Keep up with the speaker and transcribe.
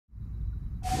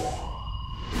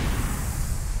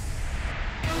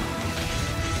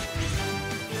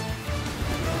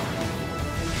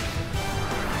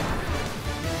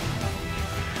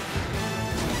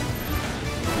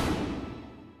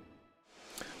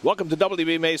Welcome to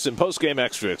WB Mason Postgame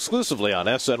Extra, exclusively on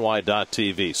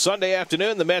SNY.TV. Sunday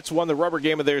afternoon, the Mets won the rubber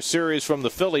game of their series from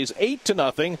the Phillies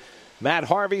 8-0. Matt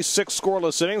Harvey, 6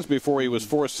 scoreless innings before he was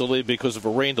forced to leave because of a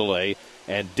rain delay.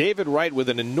 And David Wright with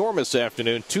an enormous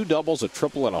afternoon, 2 doubles, a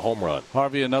triple, and a home run.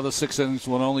 Harvey, another 6 innings,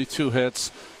 won only 2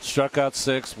 hits, struck out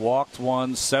 6, walked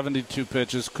 1, 72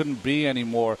 pitches. Couldn't be any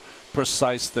more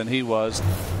precise than he was.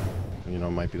 You know,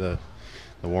 it might be the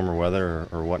warmer weather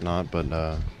or whatnot, but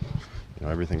you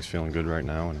know, everything's feeling good right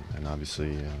now, and obviously,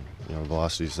 you know,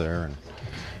 velocity's there, and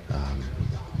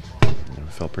you know,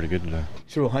 felt pretty good today.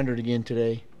 Threw 100 again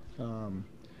today.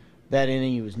 That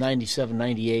inning, he was 97,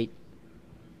 98.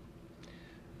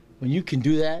 When you can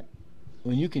do that,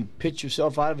 when you can pitch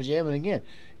yourself out of a jam, and again,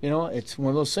 you know, it's one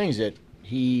of those things that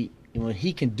when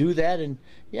he can do that, and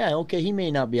yeah, okay, he may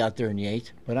not be out there in the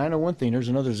 8th, but I know one thing: there's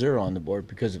another 0 on the board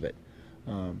because of it.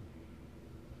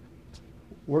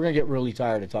 We're going to get really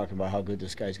tired of talking about how good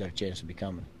this guy's got a chance of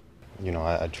becoming. You know,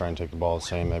 I try and take the ball the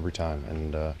same every time,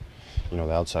 and you know,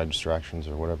 the outside distractions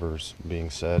or whatever's being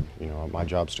said, you know, my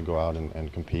job's to go out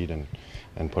and compete and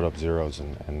put up zeros,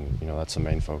 and you know, that's the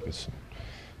main focus.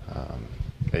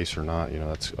 Ace or not, you know,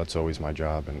 that's always my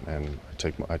job, and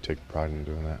I take pride in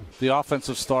doing that. The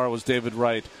offensive star was David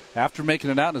Wright. After making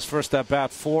it out in his first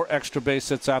at-bat, 4 extra base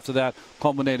hits after that,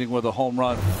 culminating with a home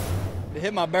run. It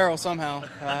hit my barrel somehow.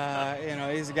 You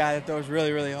know, he's a guy that throws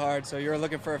really, really hard, so you're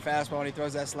looking for a fastball when he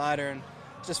throws that slider, and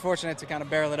just fortunate to kind of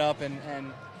barrel it up and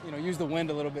you know, use the wind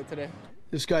a little bit today.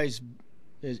 This guy's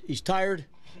he's tired,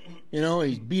 you know,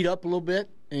 he's beat up a little bit,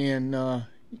 and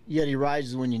yet he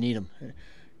rises when you need him.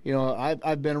 You know,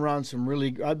 I've been around some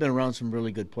really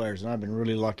good players, and I've been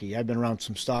really lucky. I've been around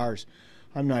some stars.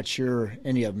 I'm not sure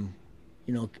any of them,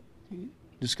 you know.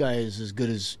 This guy is as good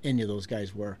as any of those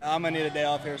guys were. I'm gonna need a day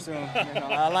off here soon. You know,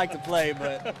 I like to play,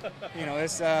 but you know,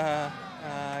 it's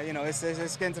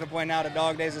getting to the point now. The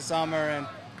dog days of summer, and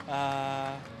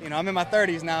you know, I'm in my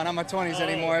 30s now, and I'm in my 20s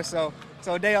anymore. So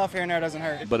a day off here and there doesn't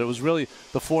hurt. But it was really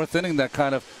the 4th inning that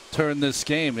kind of turned this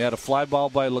game. He had a fly ball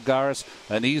by Lagares,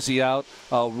 an easy out,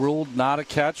 ruled not a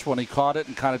catch when he caught it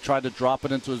and kind of tried to drop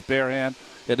it into his bare hand.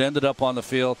 It ended up on the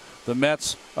field. The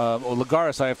Mets, or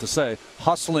Lagares, I have to say,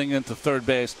 hustling into third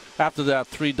base. After that,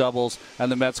 3 doubles,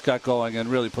 and the Mets got going and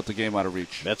really put the game out of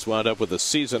reach. Mets wound up with a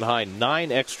season-high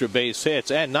 9 extra base hits,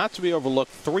 and not to be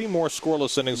overlooked, 3 more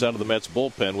scoreless innings out of the Mets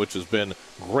bullpen, which has been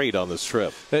great on this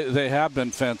trip. They have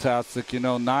been fantastic. You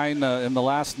know, 9 in the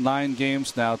last 9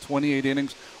 games now, 28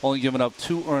 innings, only giving up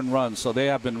 2 earned runs. So they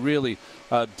have been really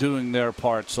doing their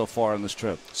part so far in this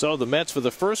trip. So the Mets, for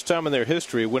the first time in their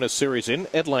history, win a series in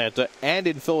Atlanta and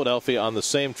in Philadelphia on the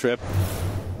same trip.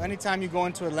 Anytime you go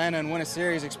into Atlanta and win a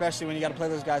series, especially when you got to play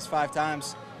those guys 5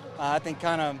 times, I think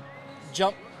kind of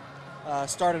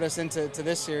started us into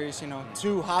this series. You know,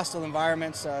 2 hostile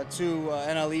environments, 2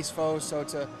 NL East foes. So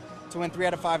to win 3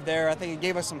 out of 5 there, I think it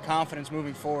gave us some confidence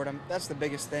moving forward. That's the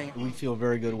biggest thing. We feel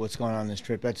very good at what's going on this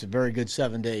trip. That's a very good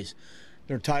 7 days.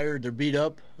 They're tired, they're beat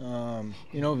up. You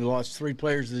know, we lost 3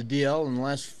 players to the DL in the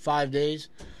last 5 days.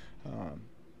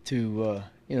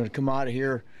 You know, to come out of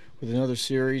here with another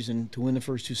series and to win the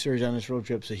first 2 series on this road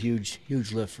trip is a huge,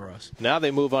 huge lift for us. Now they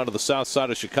move on to the south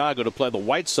side of Chicago to play the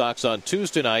White Sox on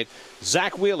Tuesday night.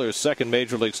 Zach Wheeler's second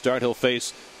Major League start. He'll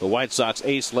face the White Sox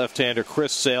ace left-hander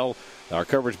Chris Sale. Our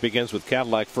coverage begins with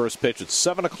Cadillac first pitch at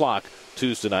 7 o'clock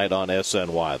Tuesday night on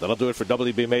SNY. That'll do it for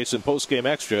WB Mason Postgame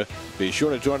Extra. Be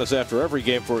sure to join us after every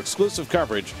game for exclusive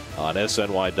coverage on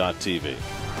SNY.TV.